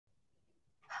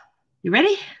You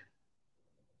ready?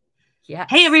 Yes.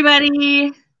 Hey,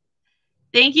 everybody.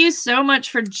 Thank you so much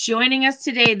for joining us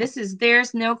today. This is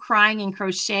There's No Crying in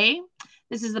Crochet.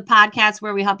 This is the podcast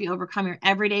where we help you overcome your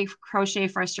everyday crochet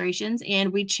frustrations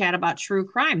and we chat about true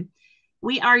crime.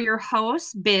 We are your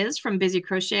hosts, Biz from Busy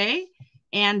Crochet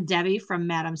and Debbie from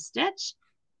Madam Stitch.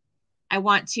 I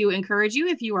want to encourage you,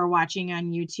 if you are watching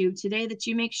on YouTube today, that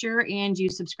you make sure and you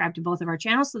subscribe to both of our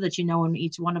channels so that you know when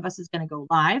each one of us is going to go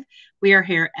live. We are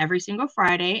here every single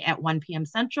Friday at 1 p.m.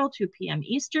 Central, 2 p.m.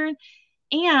 Eastern.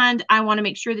 And I want to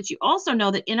make sure that you also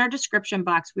know that in our description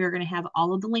box, we are going to have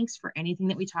all of the links for anything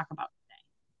that we talk about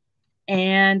today.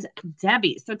 And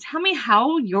Debbie, so tell me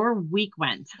how your week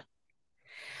went.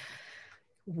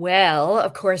 Well,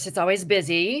 of course, it's always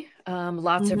busy.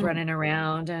 Lots of running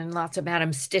around and lots of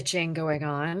Madam Stitching going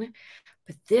on.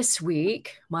 But this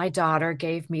week, my daughter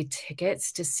gave me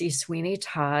tickets to see Sweeney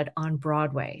Todd on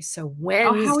Broadway. So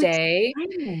Wednesday,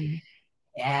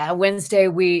 Wednesday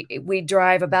we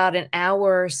drive about an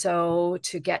hour or so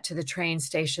to get to the train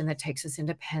station that takes us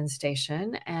into Penn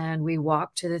Station, and we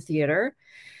walk to the theater.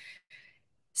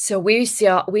 So we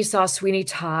saw Sweeney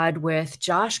Todd with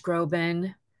Josh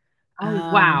Groban.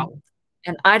 Oh, wow.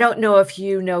 And I don't know if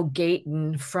you know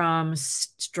Gayton from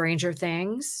Stranger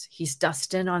Things. He's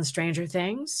Dustin on Stranger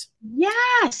Things.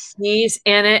 Yes. He's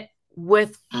in it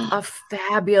with a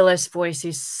fabulous voice.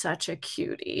 He's such a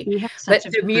cutie. But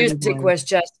the music was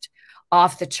just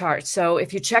off the charts. So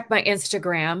if you check my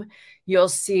Instagram, you'll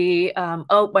see,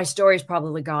 oh, my story's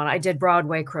probably gone. I did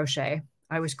Broadway crochet.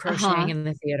 I was crocheting in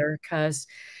the theater because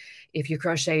if you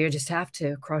crochet, you just have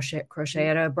to crochet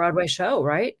at a Broadway show,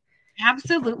 right?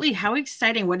 Absolutely. How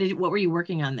exciting. What were you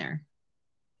working on there?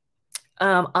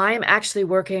 I'm actually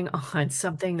working on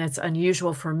something that's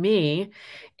unusual for me.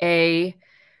 I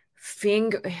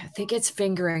think it's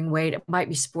fingering weight. It might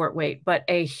be sport weight, but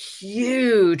a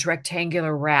huge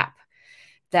rectangular wrap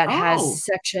that has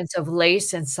sections of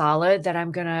lace and solid that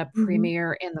I'm going to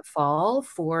premiere in the fall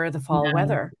for the fall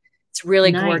weather. It's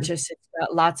really gorgeous. It's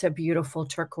got lots of beautiful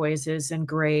turquoises and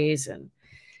grays, and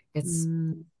it's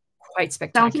quite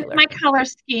spectacular. Sounds like my color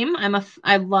scheme.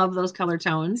 I love those color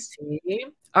tones. See?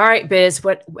 All right, Biz,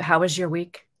 how was your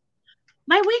week?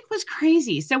 My week was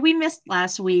crazy. So we missed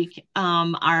last week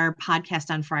our podcast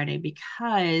on Friday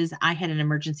because I had an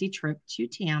emergency trip to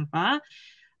Tampa.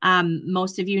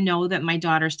 Most of you know that my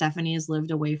daughter Stephanie has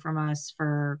lived away from us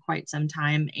for quite some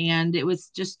time, and it was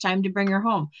just time to bring her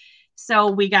home. So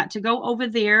we got to go over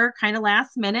there kind of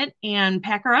last minute and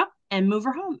pack her up and move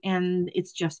her home. And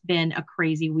it's just been a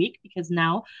crazy week because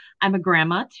now I'm a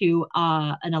grandma to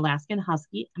an Alaskan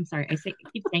Husky. I'm sorry, I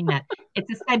keep saying that.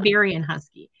 It's a Siberian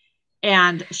Husky.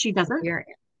 And she doesn't.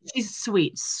 She's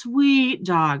sweet, sweet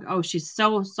dog. Oh, she's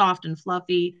so soft and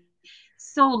fluffy,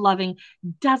 so loving,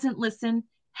 doesn't listen,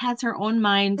 has her own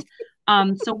mind.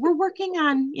 So we're working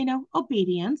on,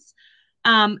 obedience.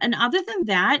 And other than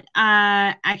that,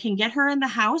 I can get her in the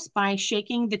house by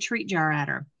shaking the treat jar at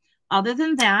her. Other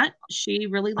than that, she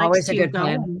really likes to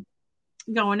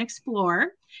go and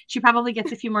explore. She probably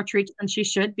gets a few more treats than she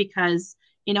should because,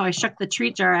 I shook the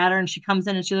treat jar at her and she comes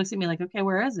in and she looks at me like, okay,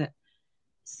 where is it?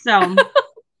 So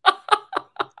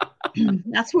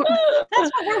that's what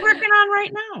we're working on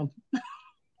right now.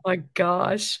 My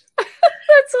gosh.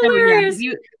 That's hilarious.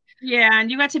 So, and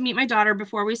you got to meet my daughter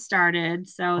before we started.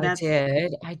 So I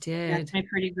did. That's my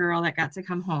pretty girl that got to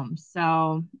come home.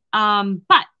 So,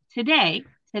 but today,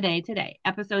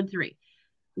 episode 3,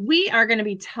 we are going to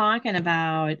be talking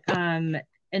about, and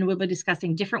we'll be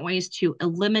discussing different ways to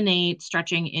eliminate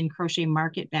stretching in crochet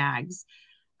market bags.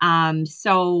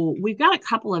 So we've got a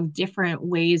couple of different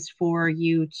ways for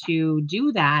you to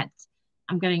do that.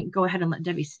 I'm going to go ahead and let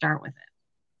Debbie start with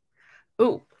it.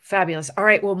 Oh, fabulous. All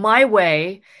right. Well, my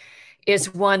way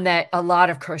is one that a lot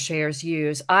of crocheters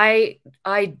use. I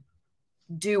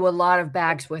do a lot of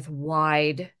bags with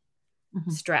wide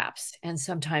straps and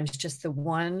sometimes just the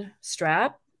one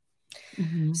strap.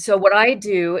 So what I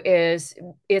do is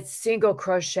it's single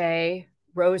crochet,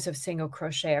 rows of single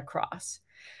crochet across,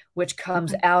 which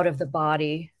comes out of the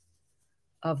body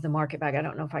of the market bag. I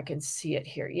don't know if I can see it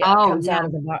here. Yeah, it comes out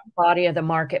of the body of the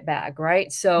market bag,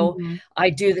 right? So I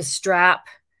do the strap,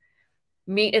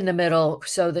 meet in the middle,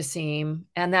 sew the seam,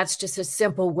 and that's just a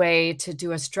simple way to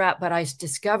do a strap. But I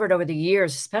discovered over the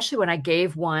years, especially when I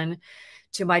gave one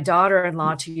to my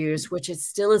daughter-in-law to use, which it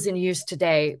still is in use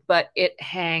today, but it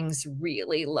hangs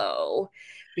really low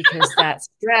because that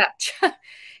strap,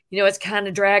 it's kind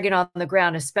of dragging on the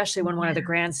ground, especially when one of the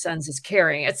grandsons is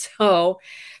carrying it.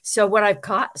 So what I've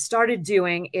started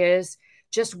doing is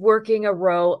just working a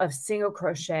row of single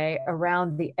crochet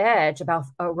around the edge,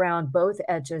 around both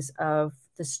edges of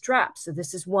the strap. So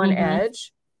this is one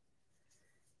edge.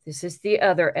 This is the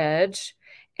other edge.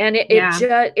 And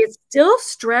it still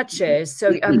stretches.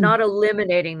 So I'm not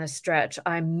eliminating the stretch.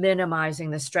 I'm minimizing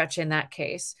the stretch in that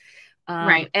case.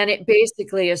 Right. And it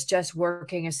basically is just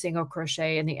working a single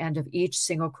crochet in the end of each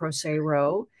single crochet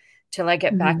row till I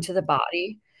get back to the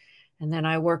body. And then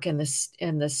I work in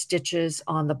the stitches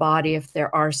on the body if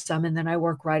there are some. And then I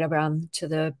work right around to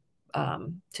the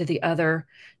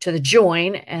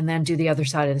join, and then do the other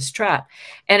side of the strap.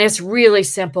 And it's really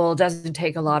simple. It doesn't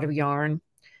take a lot of yarn,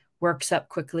 works up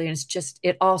quickly. And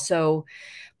it also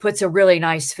puts a really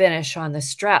nice finish on the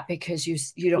strap because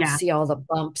you don't see all the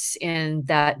bumps in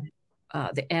that,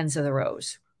 the ends of the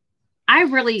rows. I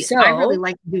really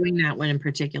like doing that one in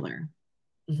particular.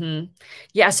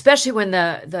 Yeah. Especially when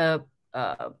the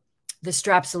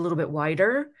strap's a little bit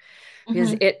wider,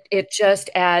 because it just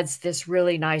adds this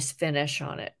really nice finish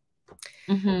on it.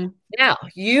 Now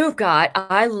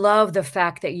I love the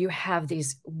fact that you have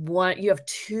you have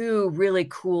two really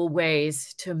cool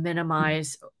ways to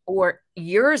minimize, or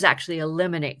yours actually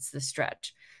eliminates the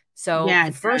stretch. So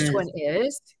the first one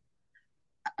is.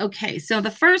 Okay, so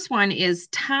the first one is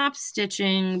top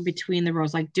stitching between the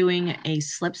rows, like doing a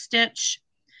slip stitch.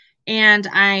 And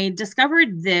I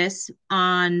discovered this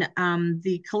on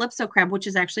the Calypso Crab, which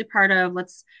is actually part of,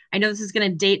 I know this is going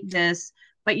to date this,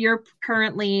 but you're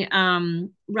currently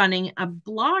running a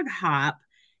blog hop,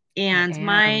 and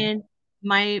my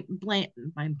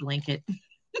blanket,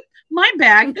 my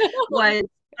bag was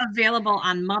available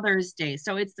on Mother's Day.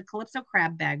 So it's the Calypso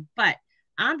Crab bag. But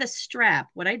on the strap,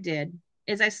 what I did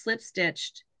is I slip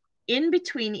stitched in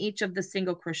between each of the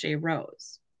single crochet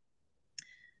rows.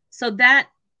 So that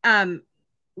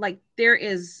like there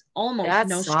is almost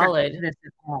no stretch to this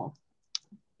at all.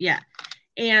 Yeah.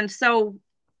 And so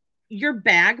your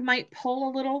bag might pull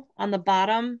a little on the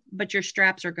bottom, but your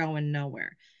straps are going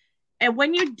nowhere. And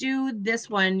when you do this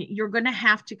one, you're going to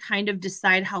have to kind of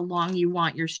decide how long you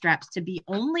want your straps to be,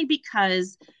 only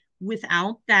because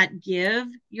without that give,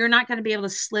 you're not going to be able to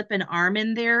slip an arm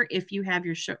in there if you have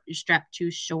your strap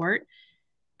too short.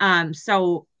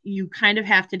 So you kind of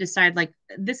have to decide, like,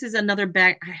 this is another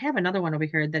bag. I have another one over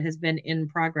here that has been in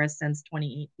progress since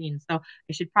 2018. So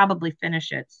I should probably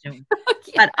finish it soon.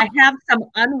 But I have some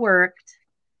unworked,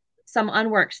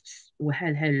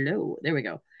 hello, there we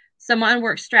go. Some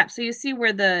unworked straps. So you see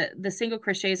where the single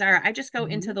crochets are. I just go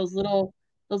into those little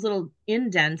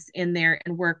indents in there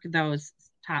and work those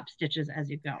top stitches as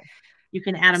you go. You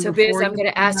can add them. So Biz, I'm going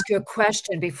to ask you a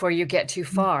question before you get too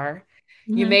far.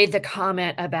 You made the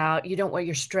comment about you don't want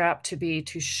your strap to be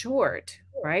too short,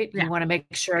 right? You want to make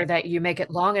sure that you make it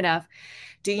long enough.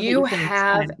 Do you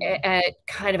have a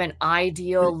kind of an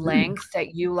ideal length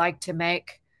that you like to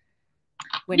make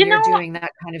when you're doing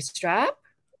that kind of strap?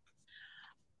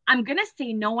 I'm going to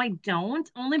say no, I don't,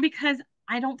 only because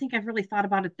I don't think I've really thought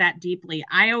about it that deeply.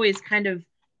 I always kind of,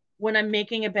 when I'm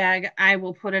making a bag, I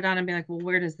will put it on and be like, well,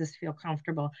 where does this feel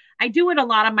comfortable? I do it a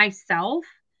lot of myself.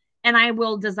 And I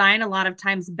will design a lot of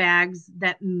times bags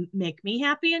that make me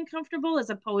happy and comfortable, as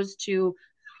opposed to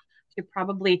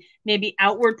probably maybe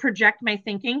outward project my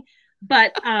thinking.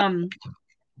 But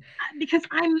because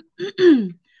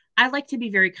I like to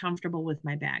be very comfortable with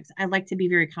my bags. I like to be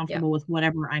very comfortable with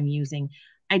whatever I'm using.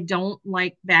 I don't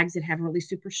like bags that have really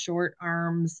super short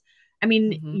arms. I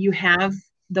mean, you have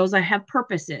those that have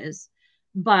purposes,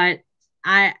 but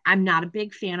I'm not a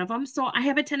big fan of them. So I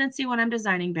have a tendency when I'm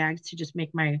designing bags to just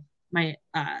make my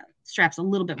straps a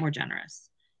little bit more generous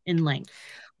in length.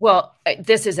 Well,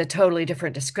 this is a totally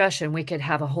different discussion. We could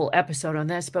have a whole episode on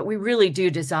this, but we really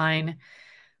do design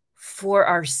for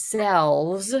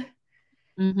ourselves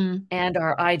and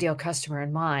our ideal customer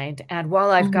in mind. And while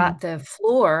I've got the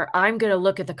floor, I'm going to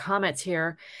look at the comments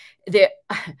here.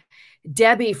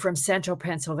 Debbie from Central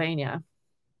Pennsylvania.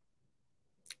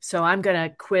 So I'm going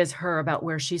to quiz her about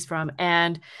where she's from,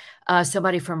 and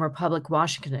somebody from Republic,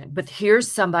 Washington. But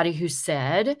here's somebody who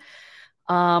said,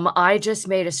 I just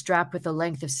made a strap with the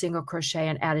length of single crochet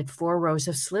and added 4 rows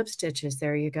of slip stitches.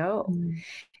 There you go.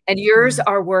 And yours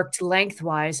are worked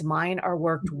lengthwise. Mine are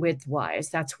worked widthwise.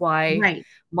 That's why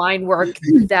mine work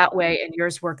that way and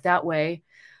yours work that way.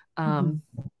 And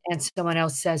someone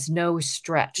else says no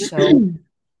stretch. So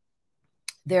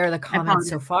there are the comments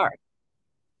so far.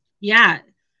 Yeah.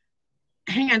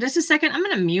 Hang on just a second. I'm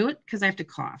going to mute because I have to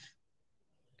cough.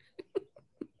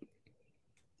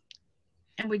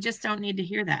 And we just don't need to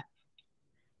hear that.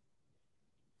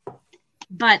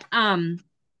 But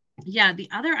Yeah, the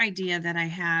other idea that I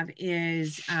have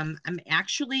is I'm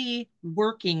actually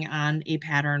working on a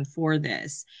pattern for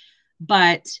this,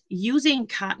 but using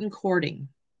cotton cording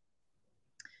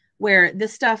where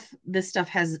this stuff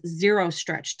has zero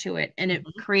stretch to it and it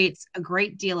Mhm. creates a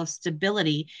great deal of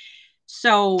stability.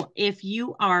 So if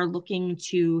you are looking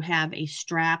to have a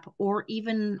strap or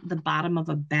even the bottom of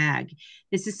a bag,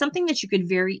 this is something that you could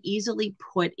very easily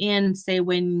put in, say,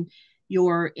 when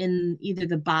you're in either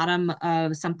the bottom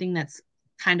of something that's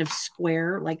kind of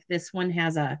square, like this one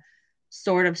has a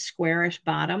sort of squarish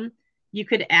bottom. You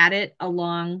could add it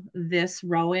along this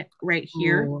row right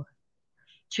here Ooh.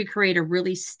 to create a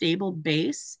really stable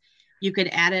base. You could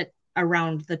add it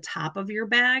around the top of your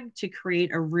bag to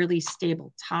create a really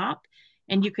stable top.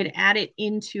 And you could add it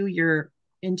into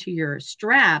your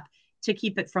strap to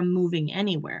keep it from moving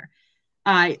anywhere.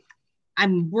 Uh,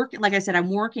 I'm working, like I said, I'm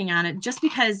working on it just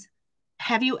because.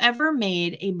 Have you ever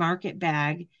made a market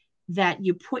bag that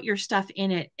you put your stuff in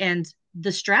it and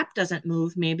the strap doesn't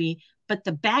move, maybe, but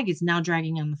the bag is now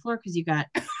dragging on the floor because you got,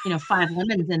 5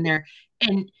 lemons in there,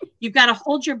 and you've got to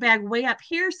hold your bag way up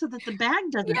here so that the bag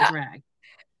doesn't Yeah. drag.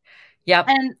 Yep.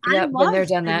 And I Yep. Been love, there,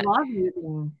 done I that. love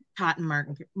using cotton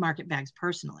market bags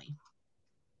personally,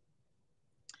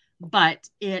 but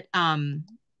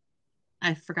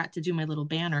I forgot to do my little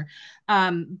banner.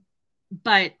 Um,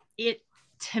 but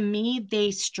to me, they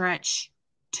stretch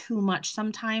too much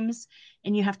sometimes,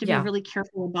 and you have to be Yeah. really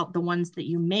careful about the ones that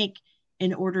you make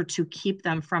in order to keep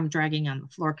them from dragging on the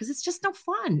floor because it's just no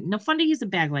fun. No fun to use a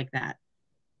bag like that.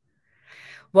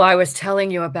 Well, I was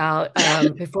telling you about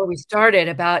before we started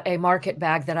about a market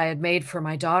bag that I had made for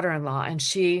my daughter-in-law, and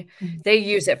they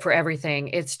use it for everything.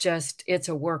 It's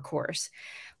a workhorse,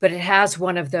 but it has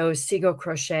one of those Seagull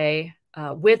Crochet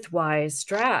widthwise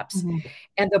straps, Mhm.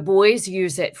 and the boys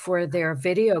use it for their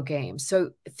video games.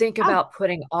 So think Oh, about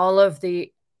putting all of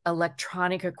the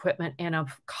electronic equipment in a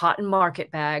cotton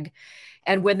market bag,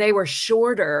 and when they were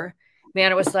shorter,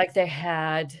 man, it was like they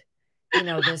had,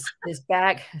 this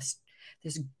bag,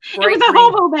 this it was bright a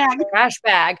green hobo bag. trash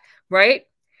bag, right?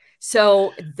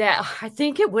 So that I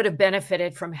think it would have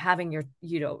benefited from having your,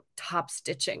 top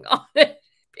stitching on it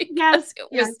because Yes,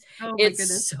 yes. Oh my goodness.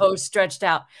 it's so stretched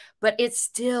out, but it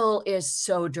still is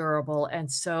so durable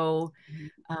and so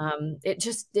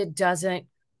it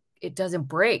doesn't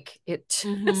break. It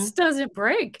Hmm. just doesn't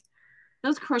break.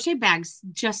 Those crochet bags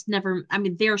just never. I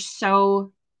mean, they're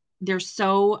so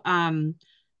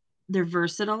they're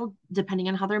versatile depending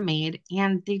on how they're made,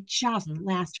 and they just Mhm.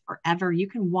 last forever. You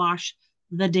can wash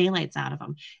the daylights out of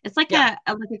them. It's like Yeah.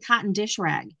 like a cotton dish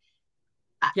rag.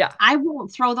 I, Yeah. I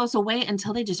won't throw those away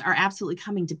until they just are absolutely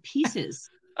coming to pieces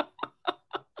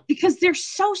because they're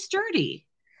so sturdy.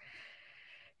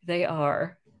 They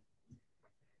are.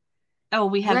 Oh,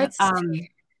 we have Let's see.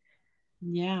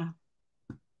 yeah.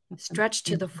 That's some Stretch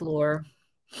to the floor.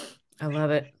 I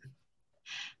love it.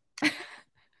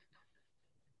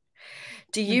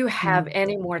 Do let's you have see.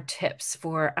 any more tips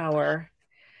for our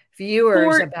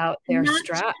viewers For about their not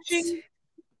straps? stretching,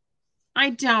 I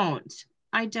don't.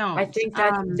 I I don't. think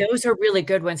that those are really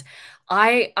good ones.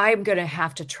 I'm going to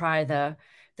have to try the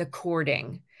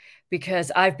cording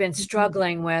because I've been Mhm,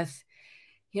 struggling with,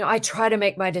 I try to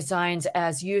make my designs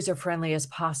as user friendly as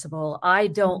possible. I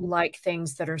don't mhm, like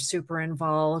things that are super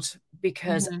involved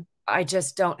because mhm, I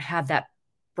just don't have that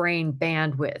brain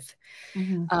bandwidth.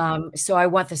 mhm, So I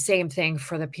want the same thing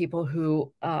for the people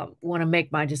who want to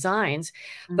make my designs.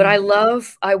 But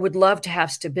mhm, I would love to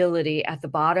have stability at the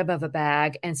bottom of a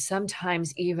bag and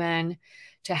sometimes even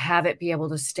to have it be able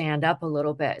to stand up a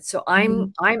little bit. So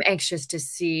mhm. I'm anxious to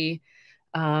see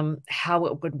how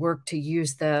it would work to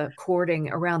use the cording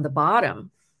around the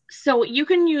bottom. So you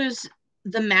can use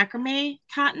the macrame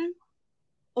cotton,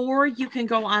 or you can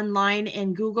go online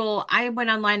and Google. I went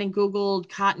online and Googled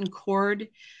cotton cord.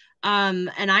 And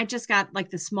I just got like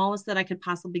the smallest that I could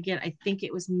possibly get. I think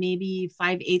it was maybe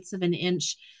 5/8 of an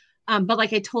inch. But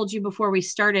like I told you before we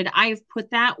started, I've put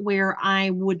that where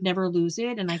I would never lose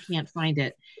it and I can't find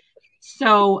it.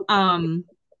 So,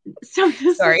 so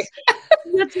this Sorry. is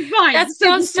that's fine. That So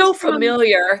sounds this is so from,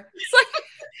 familiar. It's like,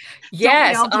 don't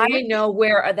we yes, all do I it? know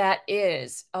where that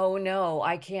is. Oh no,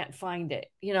 I can't find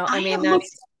it. I I have mean, looked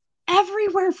that's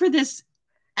everywhere for this.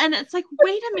 And it's like,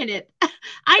 wait a minute,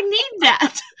 I need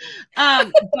that.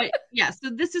 But yeah, so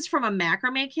this is from a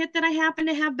macrame kit that I happen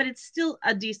to have, but it's still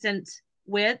a decent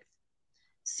width.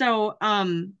 So,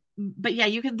 but yeah,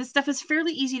 this stuff is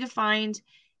fairly easy to find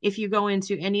if you go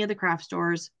into any of the craft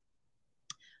stores.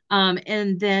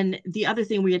 And then the other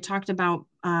thing we had talked about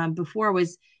before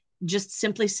was just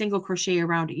simply single crochet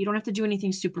around it. You don't have to do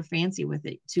anything super fancy with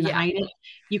it to Yeah. hide it.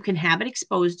 You can have it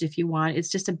exposed if you want. It's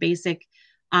just a basic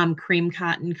cream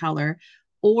cotton color.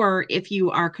 Or if you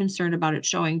are concerned about it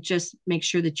showing, just make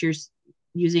sure that you're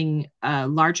using a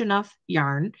large enough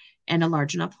yarn and a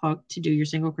large enough hook to do your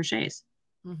single crochets.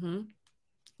 Mm-hmm.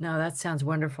 No, that sounds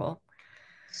wonderful.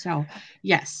 So,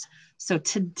 yes. So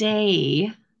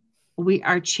today we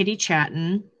are chitty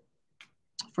chatting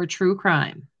for true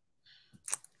crime.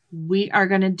 We are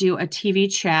going to do a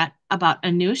TV chat about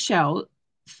a new show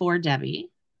for Debbie.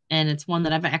 And it's one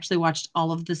that I've actually watched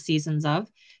all of the seasons of.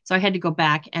 So I had to go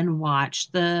back and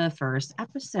watch the first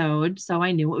episode so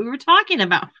I knew what we were talking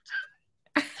about.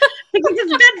 Because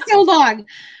it's been so long.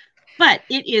 But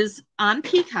it is on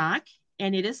Peacock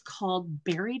and it is called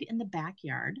Buried in the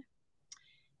Backyard.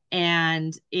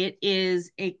 And it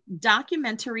is a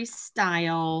documentary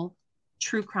style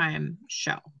true crime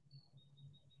show.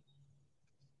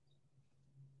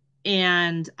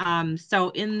 And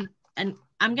and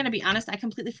I'm going to be honest, I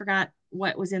completely forgot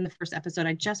what was in the first episode.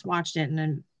 I just watched it and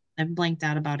then I've blanked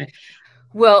out about it.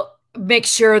 Well, make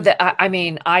sure that I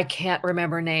mean, I can't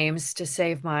remember names to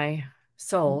save my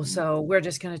soul. So we're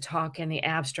just going to talk in the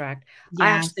abstract. Yes. I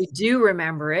actually do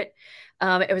remember it.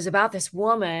 It was about this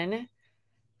woman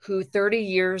who 30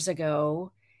 years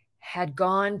ago had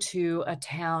gone to a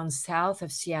town south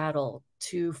of Seattle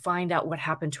to find out what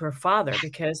happened to her father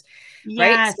because,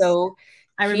 right? So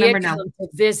I remember he had come to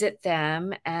visit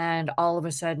them and all of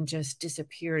a sudden just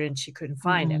disappeared and she couldn't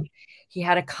find him. He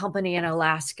had a company in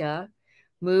Alaska,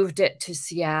 moved it to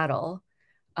Seattle,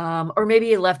 or maybe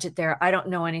he left it there. I don't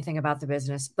know anything about the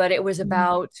business, but it was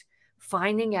about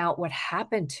finding out what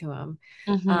happened to him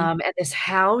at this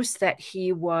house that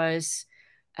he was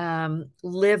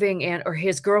living in, or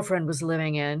his girlfriend was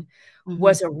living in,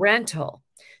 was a rental.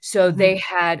 So they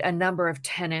had a number of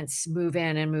tenants move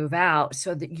in and move out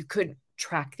so that you couldn't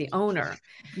track the owner.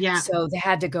 Yeah. So they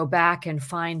had to go back and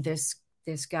find this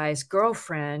guy's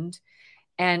girlfriend.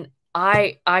 And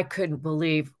I couldn't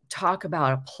believe, talk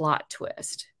about a plot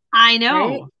twist. I know.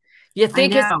 Right? You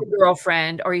think it's the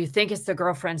girlfriend or you think it's the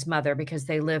girlfriend's mother because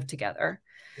they live together.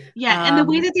 Yeah. And the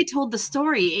way that they told the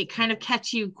story, it kind of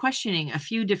kept you questioning a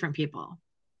few different people.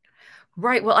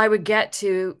 Right. Well, I would get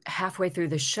to halfway through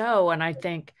the show and I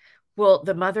think, well,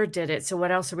 the mother did it. So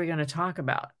what else are we going to talk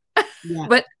about? Yeah.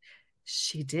 But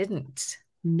she didn't.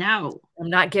 No. I'm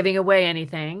not giving away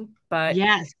anything, but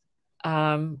yes.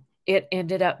 It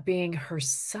ended up being her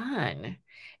son.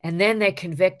 And then they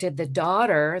convicted the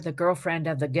daughter, the girlfriend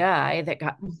of the guy that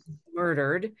got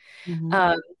murdered,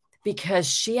 because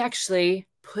she actually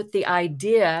put the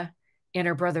idea in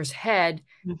her brother's head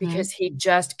because he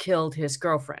just killed his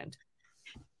girlfriend.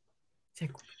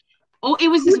 Like, oh, it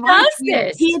was his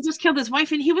wife. He had just killed his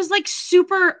wife and he was like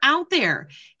super out there.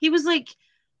 He was like,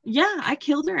 yeah, I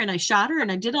killed her and I shot her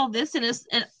and I did all this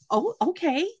and oh,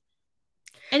 okay.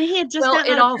 And he had just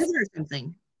gotten out of prison or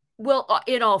something. Well,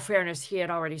 in all fairness, he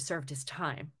had already served his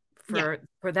time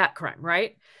for that crime,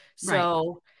 right?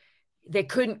 So they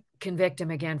couldn't convict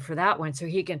him again for that one. So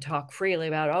he can talk freely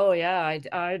about, oh, yeah,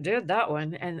 I did that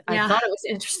one. And I thought it was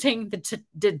interesting that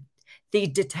the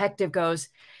detective goes,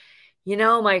 you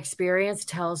know, my experience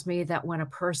tells me that when a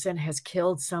person has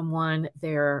killed someone,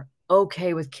 they're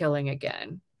okay with killing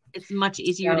again. It's much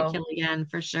easier to kill again,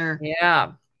 for sure.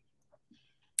 Yeah.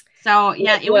 So,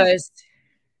 yeah,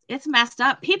 it's messed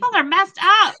up. People are messed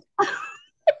up.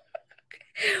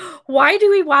 Why do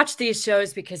we watch these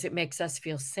shows? Because it makes us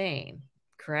feel sane,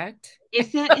 correct?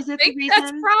 Is it the reason?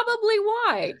 That's probably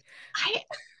why.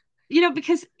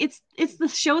 Because it's the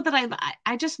show that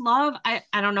I just love. I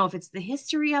don't know if it's the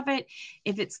history of it,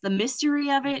 if it's the mystery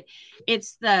of it,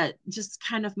 it's the just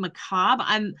kind of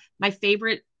macabre. My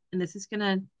favorite,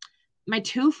 and my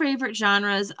two favorite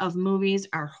genres of movies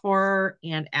are horror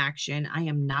and action. I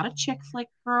am not a chick flick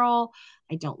girl.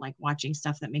 I don't like watching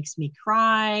stuff that makes me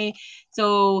cry.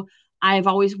 So I've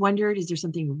always wondered, is there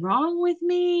something wrong with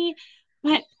me?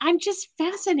 But I'm just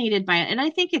fascinated by it. And I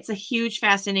think it's a huge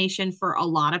fascination for a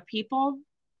lot of people,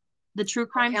 the true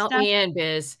crime stuff. Count me in,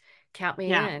 Biz. Count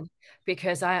me in.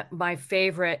 Because my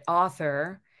favorite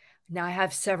author, now I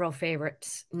have several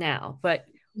favorites now, but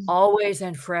always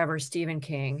and forever, Stephen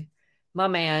King. My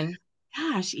man.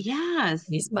 Gosh, yes.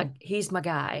 He's my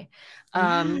guy.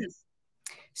 Yes.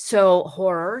 So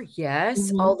horror,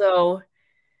 yes. Although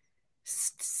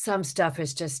some stuff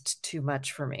is just too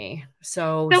much for me.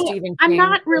 So Stephen King, I'm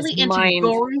not really into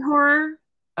gory horror.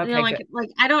 Okay, like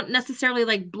I don't necessarily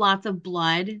like lots of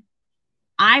blood.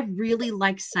 I really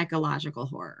like psychological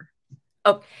horror.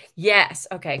 Oh, yes.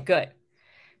 Okay, good.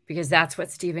 Because that's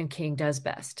what Stephen King does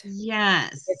best.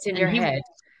 Yes. It's in your head.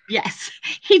 Yes,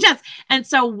 he does. And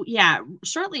so, yeah,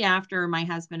 shortly after my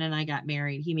husband and I got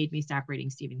married, he made me stop reading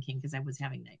Stephen King because I was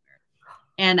having nightmares.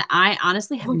 And I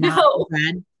honestly have Oh not no.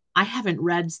 read, I haven't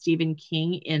read Stephen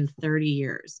King in 30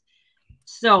 years.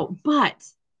 So, but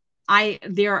I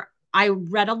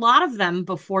read a lot of them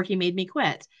before he made me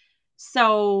quit.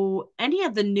 So, have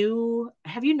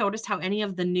you noticed how any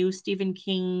of the new Stephen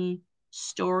King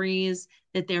stories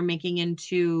that they're making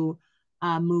into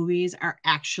movies are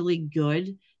actually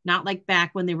good? Not like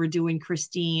back when they were doing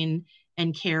Christine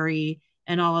and Carrie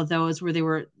and all of those where they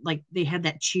were like they had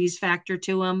that cheese factor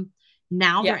to them.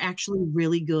 Now Yeah, they're actually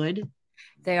really good.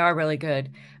 they are really good.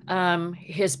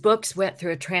 His books went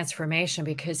through a transformation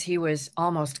because he was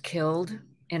almost killed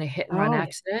in a hit and run Oh,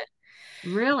 accident.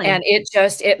 And really?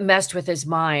 it messed with his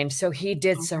mind. So he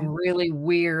did some Okay. really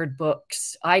weird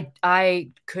books. I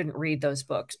couldn't read those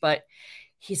books, but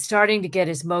he's starting to get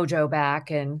his mojo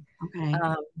back, Okay.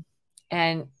 um,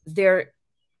 and they're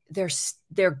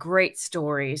they're great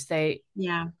stories. They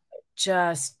Yeah.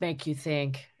 just make you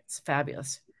think. It's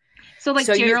fabulous. So like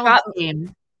So you've got Gerald's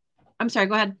Game. I'm sorry,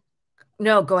 go ahead.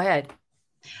 no, go ahead.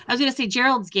 I was going to say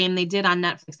Gerald's Game they did on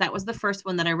Netflix. That was the first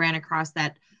one that I ran across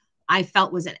that I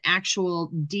felt was an actual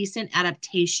decent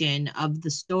adaptation of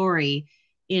the story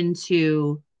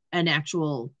into an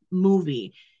actual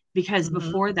movie. Because Mhm.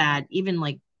 before that, even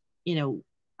like, you know,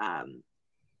 um,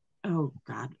 oh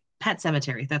God, Pet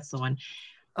Cemetery, that's the one.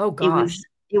 Oh It gosh. was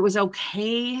it was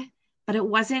okay, but it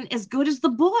wasn't as good as the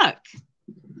book.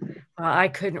 I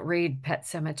couldn't read Pet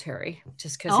Cemetery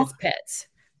just because Oh. it's pets.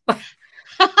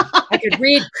 I could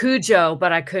read Cujo,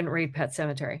 but I couldn't read Pet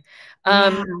Cemetery.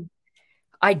 Yeah.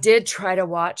 I did try to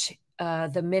watch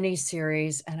the mini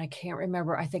series, and I can't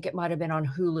remember. I think it might have been on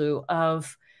Hulu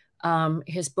of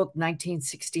his book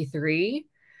 1963,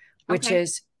 which Okay.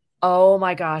 is, oh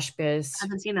my gosh, I Biz.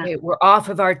 haven't seen that. Okay, we're off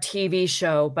of our TV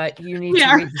show, but you need We to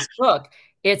are. read this book.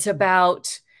 It's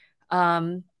about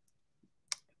um,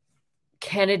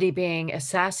 Kennedy being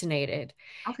assassinated.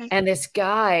 Okay. And this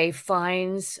guy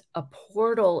finds a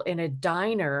portal in a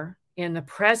diner in the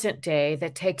present day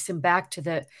that takes him back to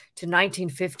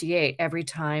 1958 every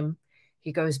time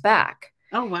he goes back.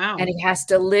 Oh And wow. he has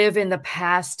to live in the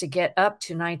past to get up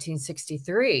to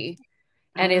 1963.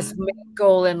 And his main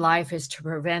goal in life is to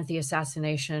prevent the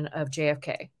assassination of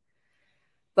JFK.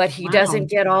 But he Wow. doesn't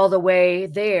get all the way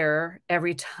there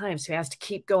every time. So he has to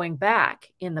keep going back.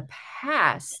 In the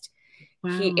past,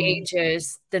 he Wow.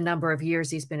 ages the number of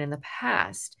years he's been in the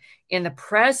past. In the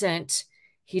present,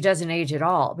 he doesn't age at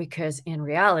all because in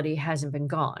reality, he hasn't been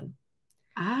gone.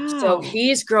 So Oh,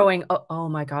 he's growing. Oh, oh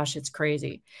my gosh, it's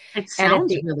crazy. it And at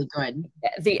sounds really good.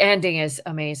 the ending is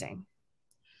amazing.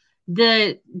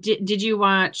 Did you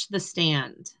watch The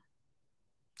Stand,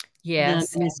 the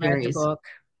Yes, I read the miniseries? book.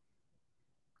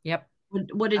 Yep,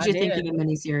 What did I you think of did. the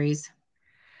miniseries?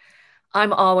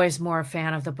 I'm always more a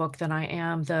fan of the book than I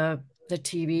am the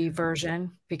TV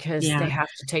version because they Yeah, have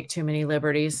to take too many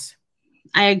liberties.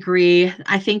 I agree.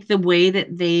 I think the way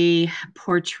that they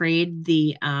portrayed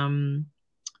the and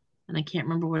I can't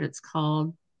remember what it's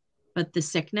called, but the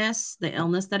sickness, the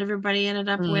illness that everybody ended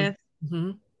up with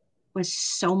Mm-hmm. was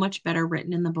so much better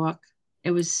written in the book.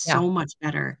 It was Yeah. so much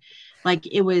better. Like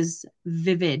it was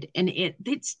vivid and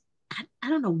I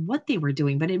don't know what they were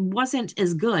doing, but it wasn't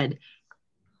as good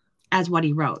as what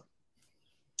he wrote.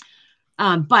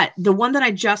 But the one that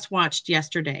I just watched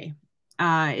yesterday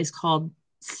is called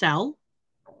Cell,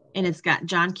 and it's got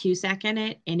John Cusack in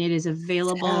it, and it is Tell.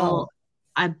 available,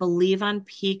 I believe, on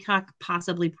Peacock,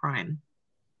 possibly Prime.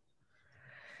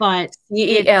 But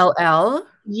it's CELL.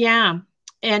 yeah,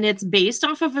 and it's based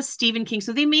off of a Stephen King.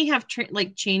 So they may have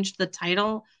like changed the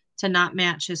title to not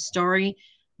match his story,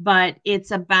 but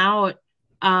it's about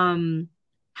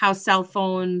how cell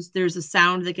phones, there's a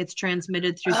sound that gets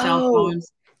transmitted through cell Oh,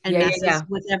 phones and yeah, yeah, yeah. messes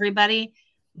with everybody.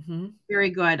 Mhm.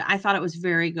 Very good. I thought it was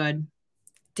very good.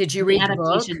 Did you The read the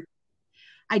book? adaptation.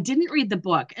 I didn't read the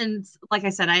book. And like I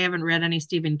said, I haven't read any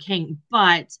Stephen King,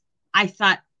 but I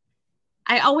thought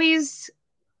I always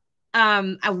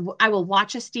I will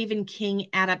watch a Stephen King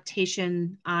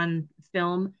adaptation on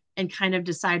film and kind of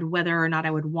decide whether or not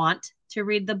I would want to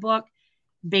read the book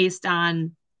based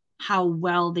on how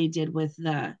well they did with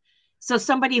the so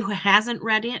somebody who hasn't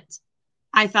read it,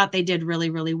 I thought they did really,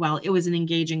 really well. It was an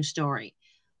engaging story.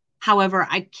 However,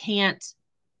 I can't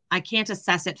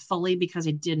assess it fully because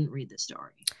I didn't read the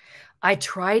story. I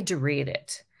tried to read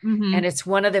it, and Mm-hmm. it's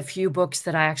one of the few books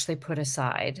that I actually put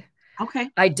aside. Okay.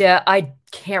 I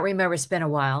can't remember, it's been a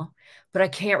while, but I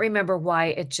can't remember why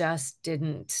it just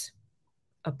didn't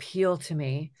appeal to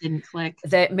me. Didn't click.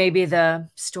 That maybe the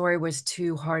story was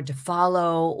too hard to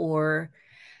follow, or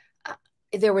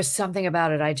there was something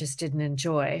about it I just didn't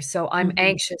enjoy. So I'm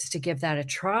anxious to give that a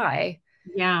try.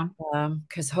 Yeah.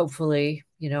 Because hopefully,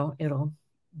 it'll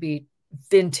be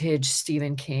vintage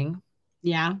Stephen King.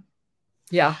 Yeah.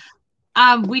 Yeah.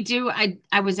 We do.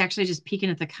 I was actually just peeking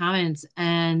at the comments,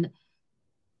 and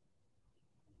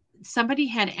somebody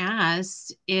had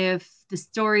asked if the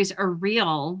stories are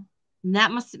real. And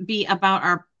that must be about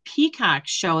our Peacock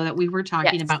show that we were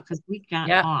talking Yes. about, because we got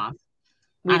Yeah. off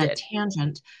We on a did.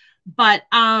 tangent. But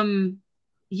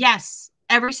yes,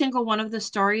 every single one of the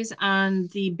stories on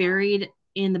the Buried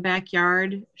in the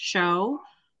Backyard show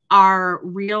are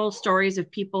real stories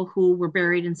of people who were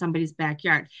buried in somebody's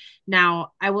backyard.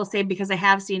 Now, I will say, because I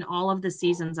have seen all of the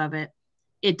seasons of it,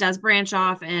 it does branch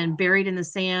off, and Buried in the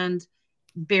Sand,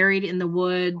 Buried in the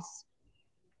Woods,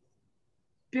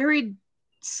 Buried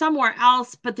somewhere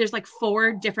else, but there's like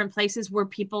 4 different places where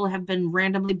people have been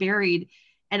randomly buried,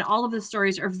 and all of the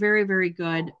stories are very, very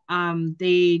good.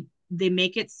 They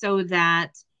make it so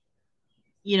that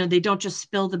they don't just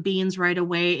spill the beans right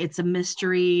away. It's a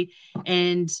mystery,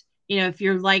 and if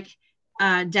you're like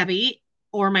Debbie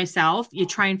or myself, you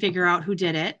try and figure out who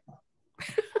did it.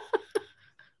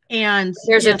 And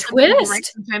there's a twist. Sometimes you're right,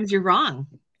 sometimes you're wrong.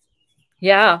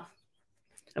 Yeah.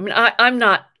 I mean, I'm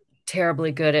not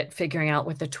terribly good at figuring out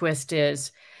what the twist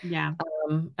is. Yeah.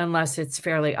 Unless it's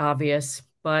fairly obvious,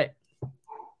 but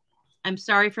I'm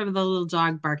sorry for the little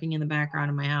dog barking in the background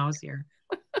of my house here.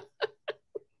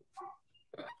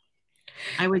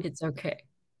 It's okay.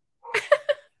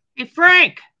 Hey,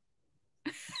 Frank.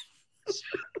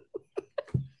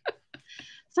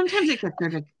 Sometimes it gets there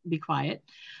to be quiet.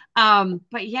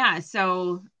 But yeah,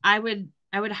 so I would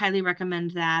highly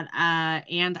recommend that.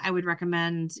 And I would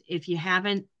recommend, if you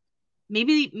haven't,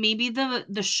 maybe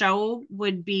the show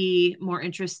would be more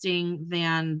interesting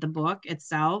than the book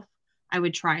itself. I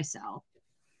would try Cell.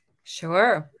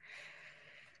 Sure.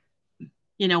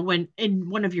 When in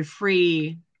one of your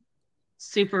free,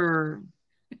 super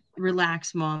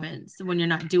relaxed moments when you're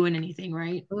not doing anything,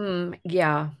 right?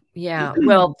 Yeah.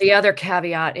 Well, the other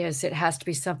caveat is it has to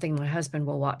be something my husband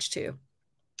will watch too.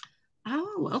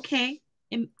 Oh, okay.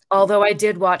 Although I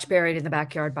did watch Buried in the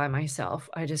Backyard by myself.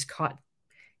 I just caught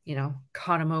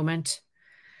a moment,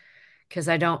 because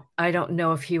I don't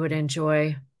know if he would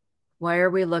enjoy, why are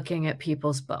we looking at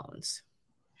people's bones?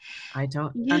 I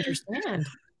don't understand.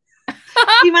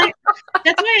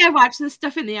 That's why I watch this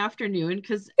stuff in the afternoon,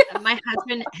 because my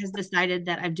husband has decided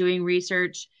that I'm doing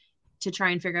research to try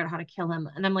and figure out how to kill him.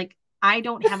 And I'm like, I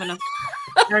don't have enough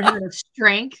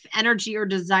strength, energy, or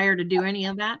desire to do any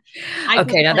of that.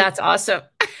 That's awesome.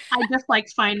 I just like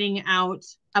finding out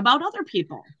about other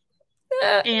people.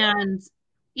 And,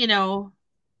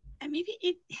 and maybe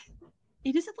it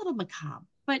is a little macabre,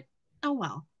 but oh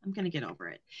well, I'm going to get over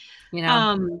it.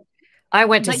 I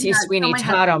went to see Sweeney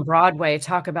Todd on Broadway.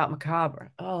 Talk about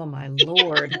macabre. Oh, my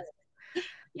Lord.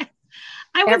 Yeah.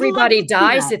 Everybody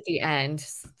dies at the end.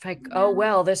 It's like, oh,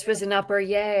 well, this was an upper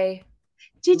yay.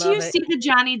 Did you see the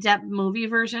Johnny Depp movie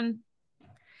version?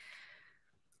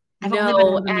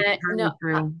 No,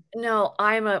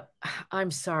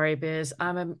 I'm sorry, Biz.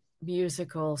 I'm a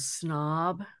musical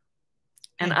snob.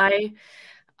 And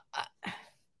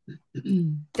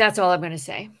that's all I'm going to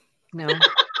say. No.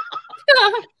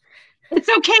 It's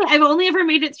okay. I've only ever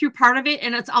made it through part of it,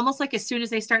 and it's almost like as soon as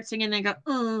they start singing, they go,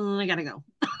 "Oh, I gotta go."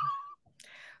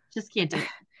 Just can't do it.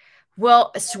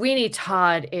 Well, Sweeney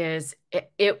Todd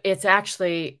it's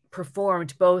actually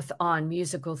performed both on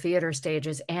musical theater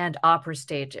stages and opera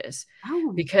stages,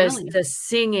 because really? The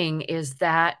singing is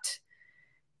that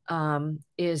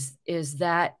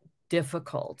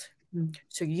difficult. Mm-hmm.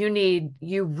 So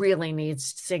you really need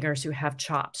singers who have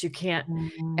chops. You can't.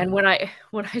 Mm-hmm. And when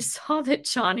I saw that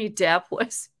Johnny Depp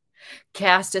was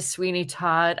cast as Sweeney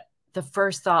Todd, the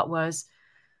first thought was,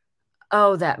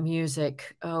 oh, that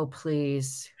music. Oh,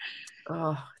 please.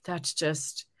 Oh, that's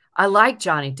just, I like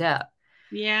Johnny Depp.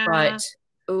 Yeah. But,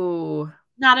 ooh.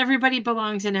 Not everybody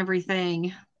belongs in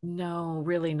everything. No,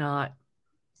 really not.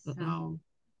 So,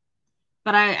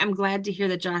 but I'm glad to hear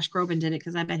that Josh Groban did it,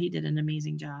 because I bet he did an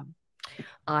amazing job.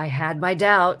 I had my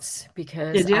doubts,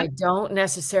 because I don't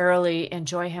necessarily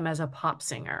enjoy him as a pop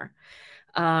singer.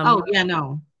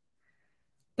 No.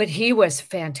 But he was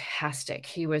fantastic.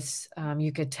 He was,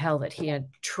 you could tell that he had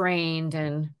trained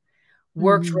and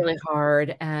worked really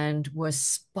hard and was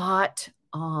spot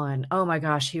on. Oh my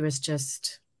gosh, he was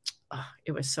just,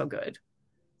 it was so good.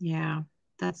 Yeah,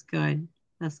 that's good.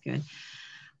 That's good.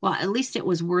 Well, at least it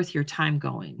was worth your time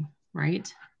going,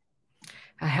 right?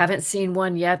 I haven't seen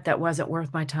one yet that wasn't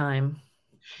worth my time.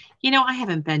 I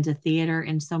haven't been to theater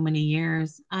in so many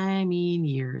years. I mean,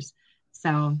 years.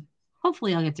 So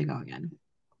hopefully I'll get to go again.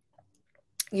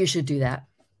 You should do that.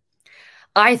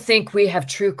 I think we have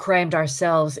true crimed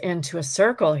ourselves into a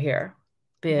circle here,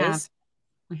 We have. Biz.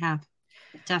 We have.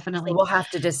 Definitely. So we'll have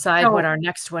to decide what our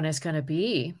next one is going to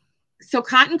be. So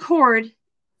cotton cord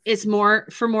is more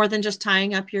than just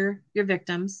tying up your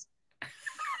victims.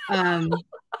 You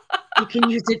can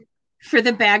use it for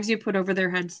the bags you put over their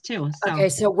heads too. So. Okay,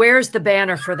 so where's the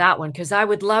banner for that one? Because I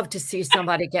would love to see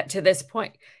somebody get to this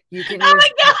point. You can. Oh my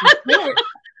God!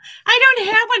 I don't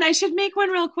have one. I should make one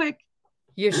real quick.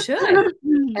 You should.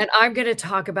 And I'm going to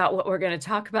talk about what we're going to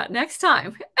talk about next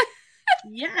time.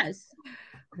 Yes.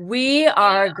 We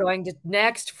are going to,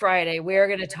 next Friday, we're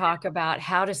going to talk about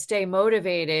how to stay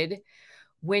motivated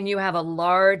when you have a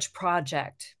large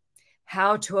project,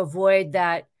 how to avoid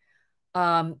that,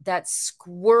 that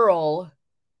squirrel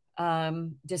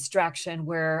distraction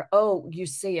where, oh, you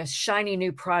see a shiny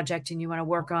new project and you want to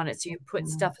work on it. So you put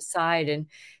stuff aside and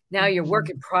now your work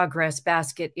in progress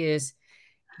basket is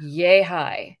yay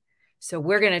high. So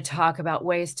we're going to talk about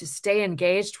ways to stay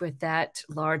engaged with that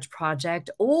large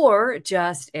project or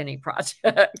just any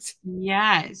project.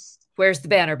 Yes. Where's the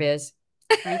banner, Biz?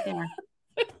 Right there.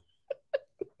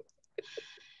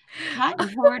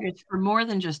 Cotton cord is for more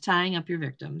than just tying up your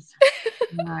victims.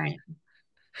 All right.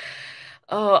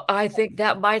 Oh, I think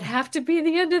that might have to be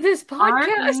the end of this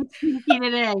podcast.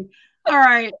 Today. All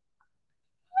right.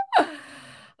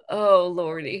 Oh,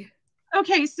 Lordy.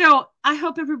 Okay, so I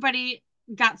hope everybody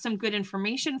got some good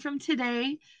information from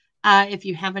today. If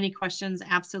you have any questions,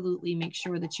 absolutely make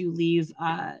sure that you leave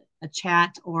a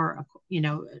chat or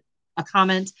a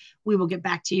comment. We will get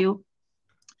back to you.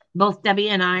 Both Debbie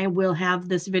and I will have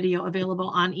this video available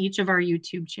on each of our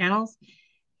YouTube channels.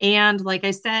 And like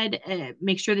I said,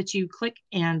 make sure that you click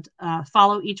and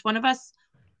follow each one of us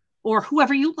or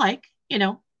whoever you like,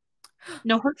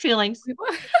 no hurt feelings.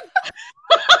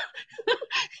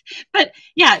 But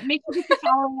yeah, make sure that you're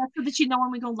following us so that you know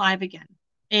when we go live again.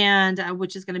 And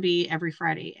which is going to be every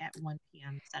Friday at 1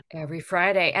 p.m. Central. Every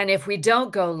Friday. And if we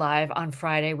don't go live on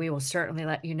Friday, we will certainly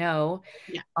let you know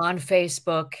on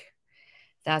Facebook,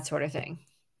 that sort of thing.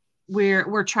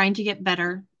 We're trying to get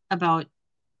better about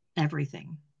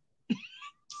everything.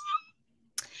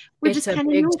 It's a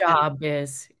big job,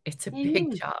 Biz. It's a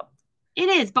big job. It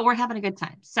is, but we're having a good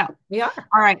time. So we are.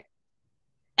 All right.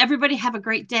 Everybody have a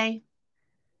great day.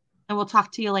 And we'll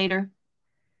talk to you later.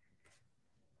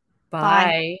 Bye.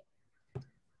 Bye.